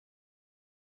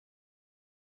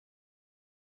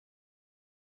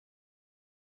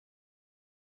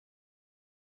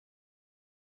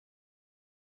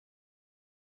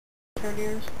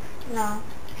ears? No.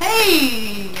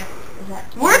 Hey!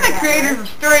 We're the creators of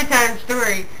Storytime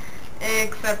Story.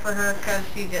 Except for her, because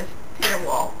she just hit a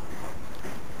wall.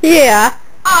 Yeah.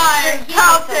 I'm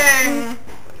Carlton!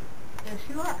 Yes,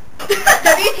 you are.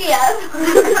 WTF?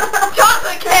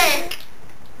 Chocolate cake!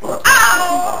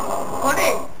 Ow!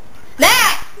 Okay.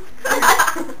 Next!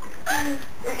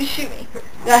 Shoot me.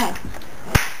 Go ahead.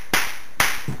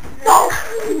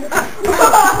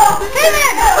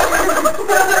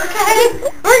 Okay,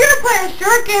 we're gonna play a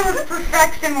short game of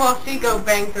perfection while she go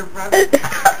bangs her brother.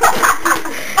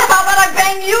 How about I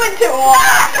bang you into a wall?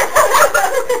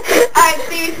 Alright,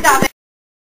 Steve, stop it.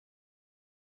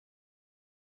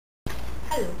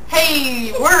 Hello.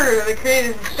 Hey, we're the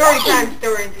creators of Storytime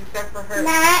Stories, except for her.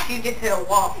 Nah. She just hit a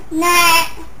wall. Nah.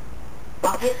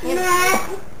 I'll hit him. Nah.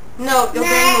 No, you'll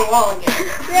bang the wall again.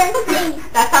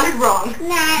 That sounded wrong.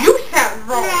 Nah. You sound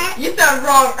wrong. Nah. You sound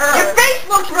wrong. Your face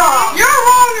looks wrong. You're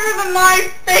wronger than my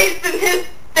face and his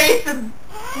face is...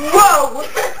 Whoa!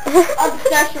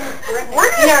 Obsession with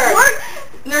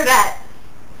Nerd at.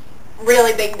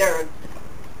 Really big nerd.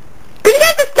 Can you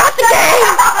get this stuff again?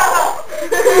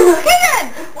 Okay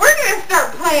then, we're gonna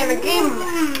start playing a game.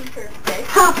 Okay.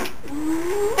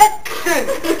 That's good.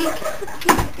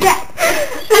 Yeah.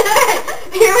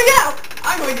 Here we go.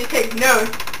 I'm going to take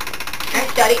notes. I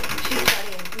study. She's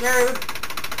studying. Nerd.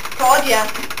 Told ya.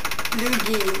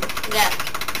 Loogie. Yeah.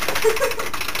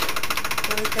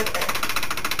 Let me sit there.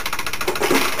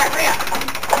 Hurry up.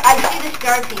 I see the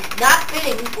star piece not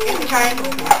fitting in the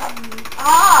triangle.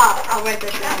 Ah! I'll write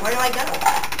this down. Where do I go?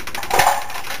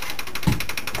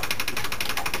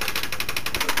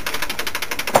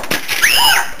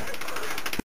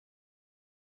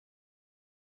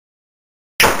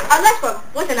 Our next one.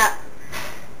 Listen up.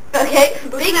 Okay,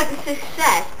 being a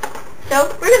success. So,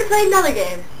 we're going to play another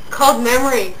game. Called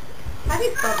Memory. How do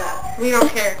you spell that? We don't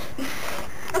care.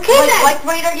 Okay then. What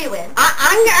grade are you in?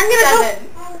 I'm gonna 7.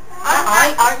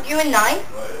 Aren't you in 9?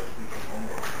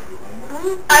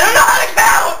 I don't know how to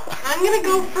count. I'm gonna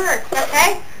go first.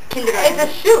 Okay? Kindergarten. It's a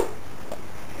shoot.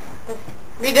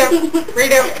 Redo.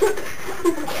 Redo.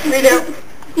 Redo.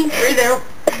 Redo.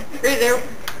 Redo.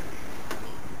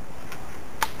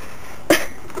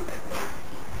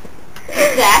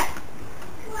 Zach?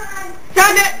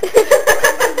 Found it.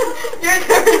 Your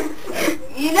turn.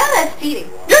 You know that's cheating.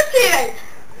 You're cheating.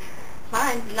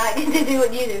 Fine. Not going to do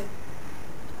what you do.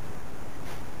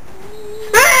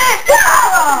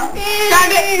 Found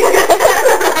it.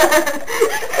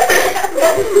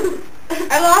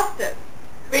 I lost it.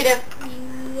 Redo.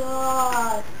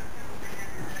 Lost.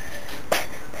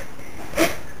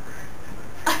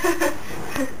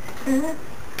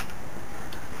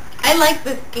 I like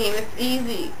this game. It's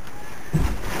easy.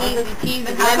 Easy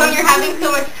peasy. How come you're having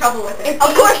so much trouble with it?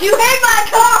 Of course, you hit my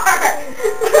car!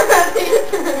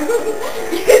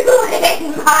 You hit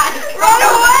my car! Run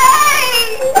away!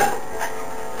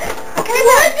 Okay,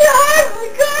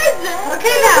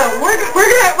 okay, now we're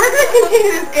gonna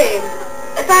continue this game.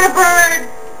 It's not a bird.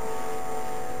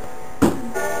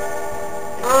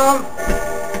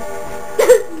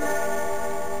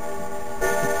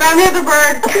 Found the other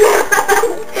bird.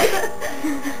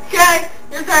 Okay,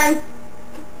 your turn.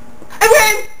 I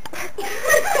win.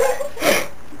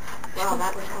 Wow,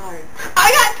 that was hard.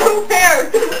 I got 2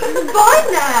 pairs. Find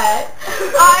that.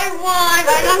 I won.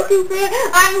 I got 2 pairs.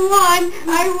 I won.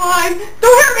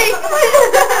 Don't hurt me.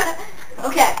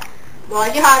 Okay. Well,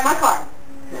 you hide my car.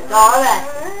 That's all that.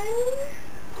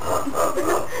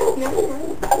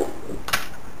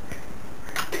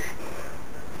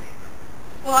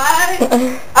 What?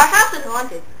 Our house is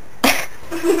haunted.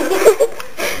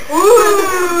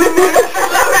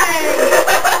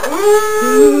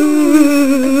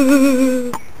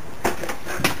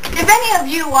 If any of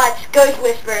you watch Ghost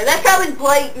Whisperer, that's probably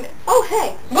blatant. Oh,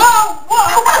 hey. Whoa!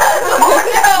 Oh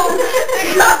no!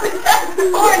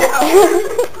 Oh no!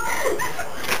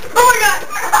 Oh my god!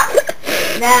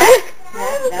 Nah.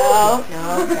 No.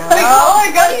 Oh my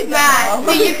god, he's mad.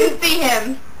 See, you can see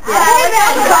him.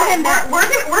 Yeah. We're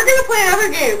gonna play another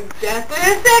game just in a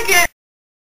second.